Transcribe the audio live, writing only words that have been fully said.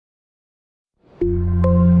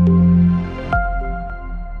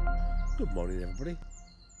Good morning, everybody.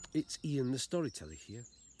 It's Ian the Storyteller here,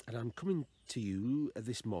 and I'm coming to you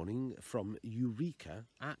this morning from Eureka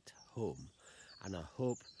at home, and I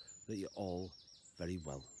hope that you're all very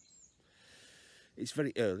well. It's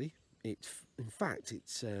very early. In fact,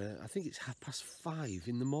 I think it's 5:30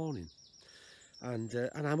 in the morning, and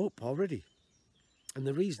I'm up already. And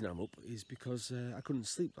the reason I'm up is because I couldn't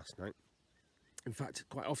sleep last night. In fact,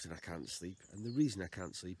 quite often I can't sleep, and the reason I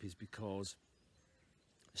can't sleep is because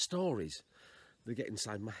stories, they get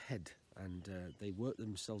inside my head and they work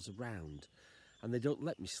themselves around and they don't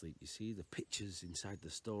let me sleep, you see. The pictures inside the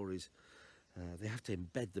stories, they have to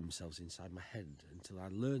embed themselves inside my head until I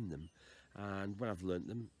learn them, and when I've learned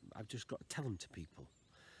them, I've just got to tell them to people.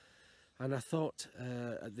 And I thought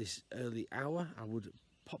at this early hour I would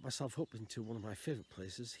pop myself up into one of my favourite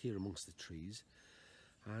places here amongst the trees,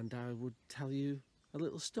 and I would tell you a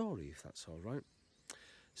little story, if that's all right.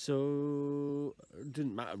 So it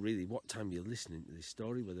doesn't matter really what time you're listening to this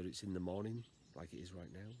story, whether it's in the morning like it is right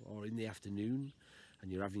now, or in the afternoon and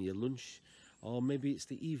you're having your lunch, or maybe it's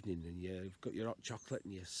the evening and you've got your hot chocolate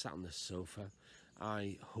and you're sat on the sofa.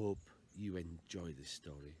 I hope you enjoy this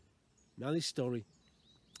story. Now, this story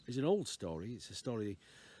is an old story. It's a story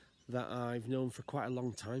that I've known for quite a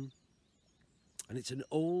long time, and it's an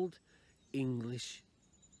old English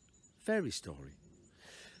fairy story.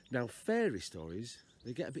 Now, fairy stories,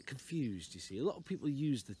 they get a bit confused, you see. A lot of people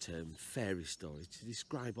use the term fairy story to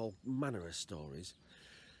describe all manner of stories,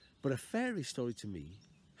 but a fairy story to me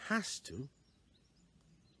has to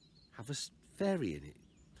have a fairy in it,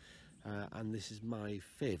 and this is my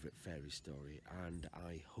favourite fairy story, and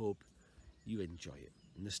I hope you enjoy it.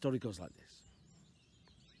 And the story goes like this.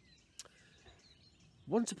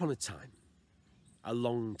 Once upon a time, a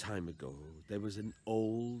long time ago, there was an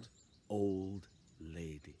old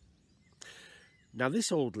lady. Now,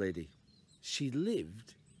 this old lady, she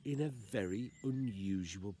lived in a very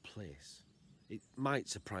unusual place. It might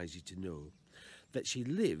surprise you to know that she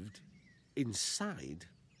lived inside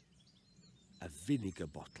a vinegar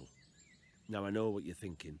bottle. Now, I know what you're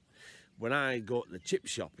thinking. When I go to the chip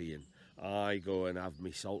shop, Ian, I go and have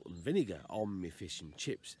my salt and vinegar on my fish and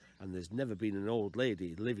chips, and there's never been an old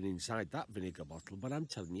lady living inside that vinegar bottle, but I'm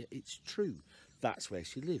telling you, it's true. That's where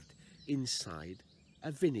she lived, inside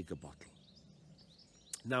a vinegar bottle.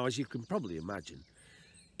 Now, as you can probably imagine,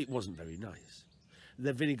 it wasn't very nice.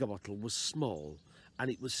 The vinegar bottle was small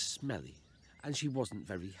and it was smelly, and she wasn't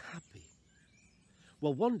very happy.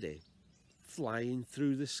 Well, one day, flying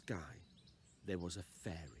through the sky, there was a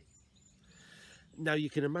fairy. Now, you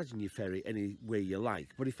can imagine your fairy any way you like,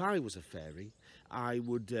 but if I was a fairy, I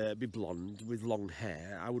would be blonde with long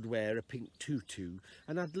hair, I would wear a pink tutu,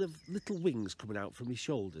 and I'd have little wings coming out from my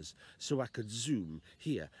shoulders so I could zoom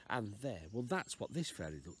here and there. Well, that's what this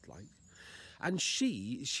fairy looked like. And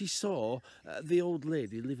she saw the old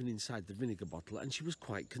lady living inside the vinegar bottle, and she was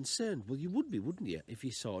quite concerned. Well, you would be, wouldn't you, if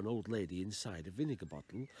you saw an old lady inside a vinegar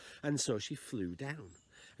bottle? And so she flew down,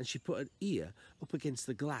 and she put an ear up against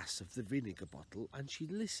the glass of the vinegar bottle, and she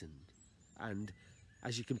listened. And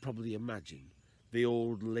as you can probably imagine, the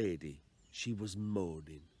old lady, she was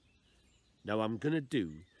moaning. Now, I'm going to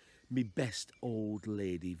do my best old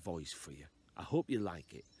lady voice for you. I hope you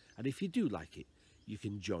like it. And if you do like it, you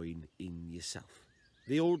can join in yourself.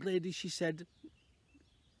 The old lady, she said,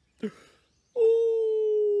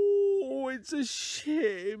 "Oh, it's a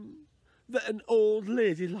shame that an old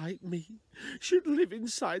lady like me should live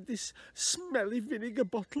inside this smelly vinegar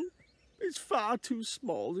bottle. It's far too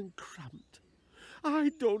small and cramped.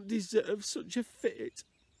 I don't deserve such a fate.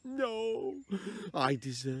 No, I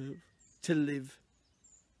deserve to live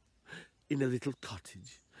in a little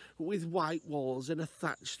cottage with white walls and a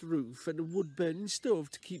thatched roof and a wood-burning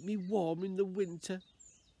stove to keep me warm in the winter."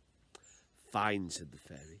 "Fine," said the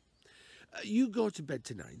fairy. "You go to bed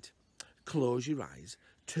tonight, close your eyes,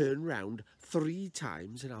 turn round 3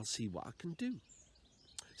 times, and I'll see what I can do."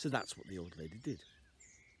 So that's what the old lady did.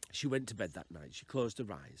 She went to bed that night, she closed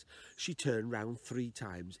her eyes, she turned round 3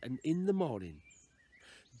 times, and in the morning,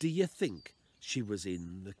 do you think she was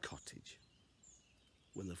in the cottage?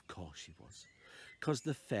 Well, of course she was, because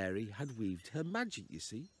the fairy had weaved her magic, you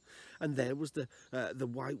see. And there was the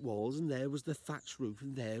white walls, and there was the thatched roof,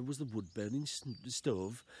 and there was the wood-burning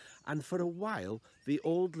stove. And for a while, the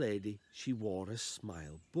old lady, she wore a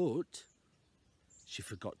smile, but she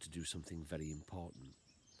forgot to do something very important.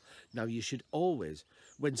 Now, you should always,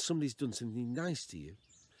 when somebody's done something nice to you,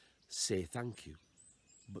 say thank you.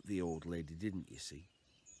 But the old lady didn't, you see.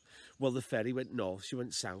 Well, the fairy went north, she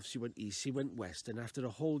went south, she went east, she went west, and after a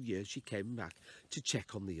whole year she came back to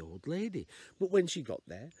check on the old lady. But when she got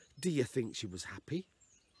there, do you think she was happy?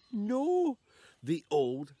 No, The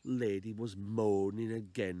old lady was moaning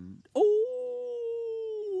again.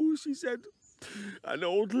 "Oh," she said, "an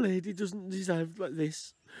old lady doesn't deserve like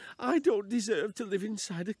this. I don't deserve to live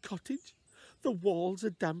inside a cottage. The walls are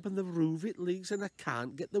damp and the roof it leaks and I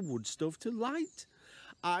can't get the wood stove to light.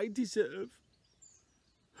 I deserve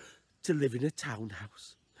to live in a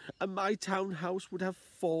townhouse. And my townhouse would have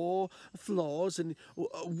 4 floors and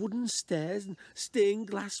wooden stairs and stained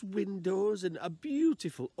glass windows and a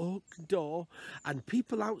beautiful oak door, and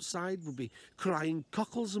people outside would be crying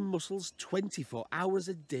cockles and mussels 24 hours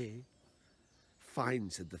a day." "Fine,"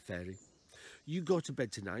 said the fairy. "You go to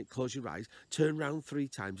bed tonight, close your eyes, turn round 3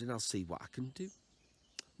 times and I'll see what I can do."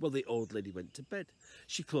 Well, the old lady went to bed.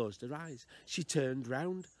 She closed her eyes. She turned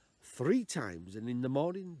round 3 times, and in the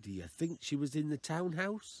morning, do you think she was in the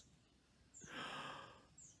townhouse?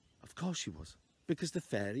 Of course she was, because the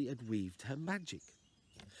fairy had weaved her magic.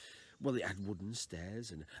 Well, it had wooden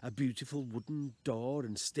stairs and a beautiful wooden door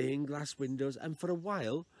and stained glass windows, and for a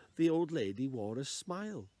while the old lady wore a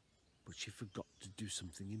smile. But she forgot to do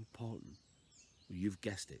something important. Well, you've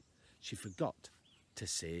guessed it. She forgot to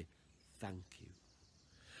say thank you.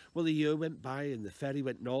 Well, a year went by and the fairy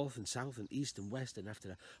went north and south and east and west, and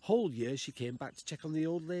after a whole year she came back to check on the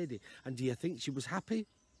old lady. And do you think she was happy?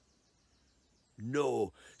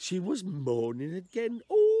 No, she was moaning again.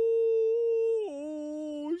 "Oh,"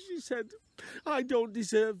 she said, "I don't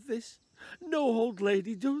deserve this. No old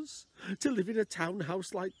lady does, to live in a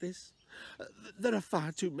townhouse like this. There are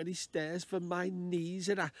far too many stairs for my knees,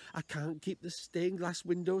 and I can't keep the stained glass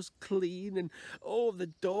windows clean, and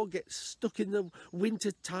the door gets stuck in the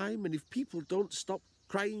winter time, and if people don't stop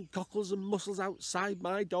crying cockles and mussels outside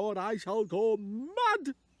my door, I shall go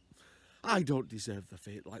mad. I don't deserve the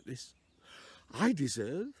fate like this. I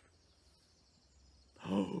deserve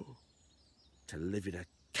to live in a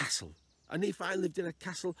castle. And if I lived in a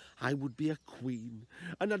castle, I would be a queen,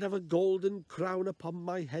 and I'd have a golden crown upon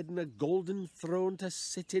my head and a golden throne to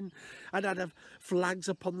sit in, and I'd have flags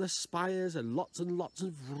upon the spires and lots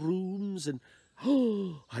of rooms, and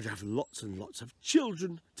I'd have lots and lots of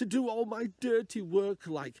children to do all my dirty work,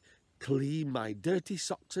 like clean my dirty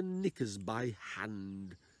socks and knickers by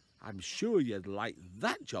hand. I'm sure you'd like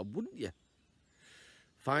that job, wouldn't you?"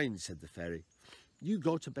 "Fine," said the fairy. "You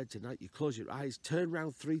go to bed tonight, you close your eyes, turn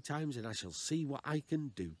round 3 times, and I shall see what I can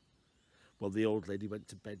do." Well, the old lady went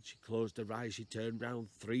to bed, she closed her eyes, she turned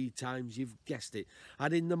round 3 times, you've guessed it,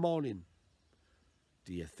 and in the morning,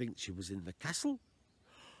 do you think she was in the castle?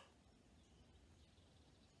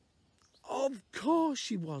 Of course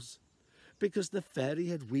she was, because the fairy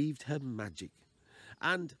had weaved her magic,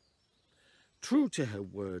 and, true to her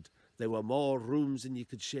word, there were more rooms than you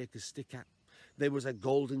could shake a stick at. There was a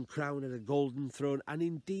golden crown and a golden throne, and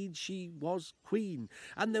indeed she was queen.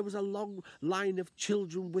 And there was a long line of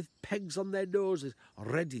children with pegs on their noses,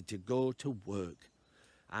 ready to go to work.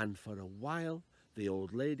 And for a while, the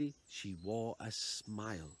old lady, she wore a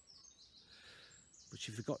smile. But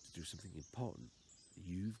she forgot to do something important.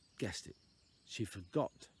 You've guessed it. She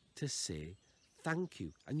forgot to say thank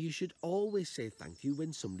you. And you should always say thank you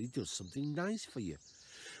when somebody does something nice for you.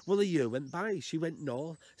 Well, a year went by. She went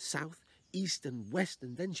north, south, east and west,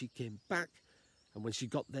 and then she came back, and when she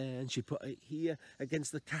got there and she put it here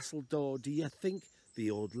against the castle door, do you think the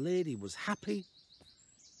old lady was happy?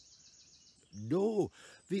 No,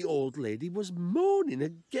 the old lady was moaning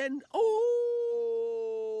again. "Oh,"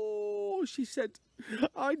 she said,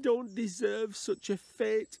 "I don't deserve such a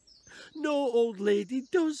fate. No old lady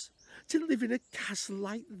does, to live in a castle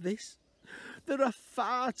like this. There are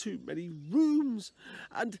far too many rooms,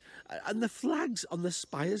 and the flags on the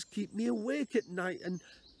spires keep me awake at night, and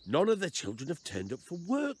none of the children have turned up for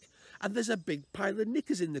work, and there's a big pile of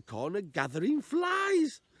knickers in the corner gathering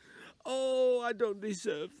flies. Oh, I don't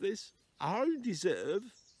deserve this. I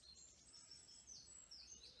deserve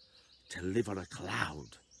to live on a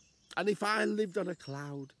cloud. And if I lived on a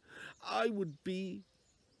cloud, I would be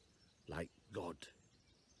like God.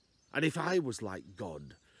 And if I was like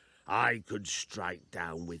God, I could strike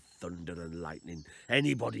down with thunder and lightning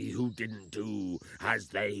anybody who didn't do as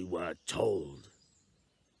they were told."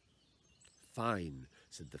 "Fine,"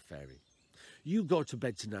 said the fairy. "You go to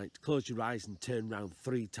bed tonight, close your eyes and turn round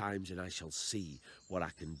 3 times, and I shall see what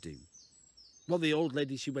I can do." Well, the old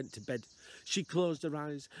lady, she went to bed. She closed her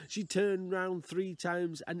eyes. She turned round 3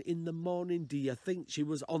 times, and in the morning, do you think she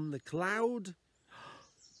was on the cloud?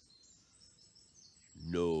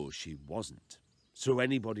 No, she wasn't. So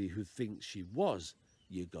anybody who thinks she was,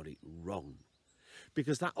 you got it wrong.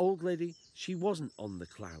 Because that old lady, she wasn't on the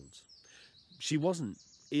clouds. She wasn't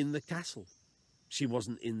in the castle. She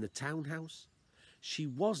wasn't in the townhouse. She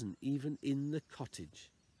wasn't even in the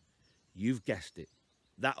cottage. You've guessed it.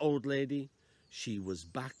 That old lady, she was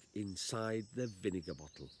back inside the vinegar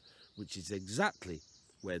bottle, which is exactly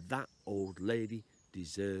where that old lady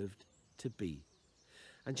deserved to be.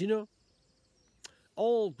 And you know,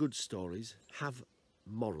 all good stories have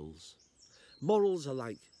morals. Morals are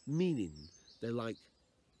like meaning, they're like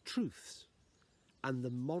truths. And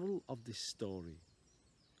the moral of this story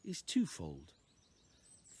is twofold.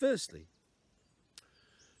 Firstly,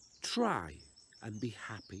 try and be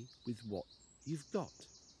happy with what you've got.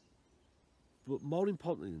 But more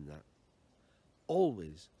importantly than that,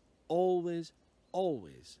 always, always,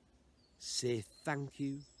 always say thank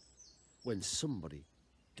you when somebody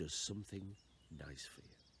does something nice for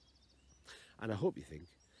you. And I hope you think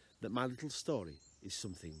that my little story is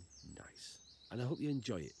something nice. And I hope you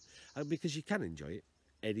enjoy it, because you can enjoy it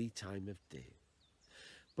any time of day.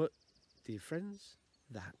 But, dear friends,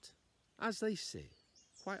 that, as they say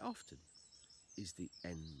quite often, is the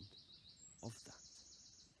end of that.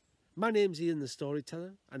 My name's Ian the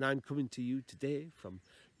Storyteller, and I'm coming to you today from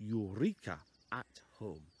Eureka at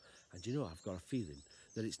home. And you know, I've got a feeling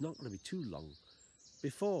that it's not going to be too long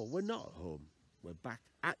before we're not at home. We're back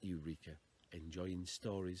at Eureka, enjoying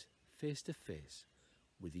stories face to face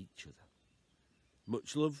with each other.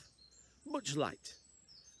 Much love, much light,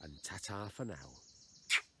 and ta-ta for now.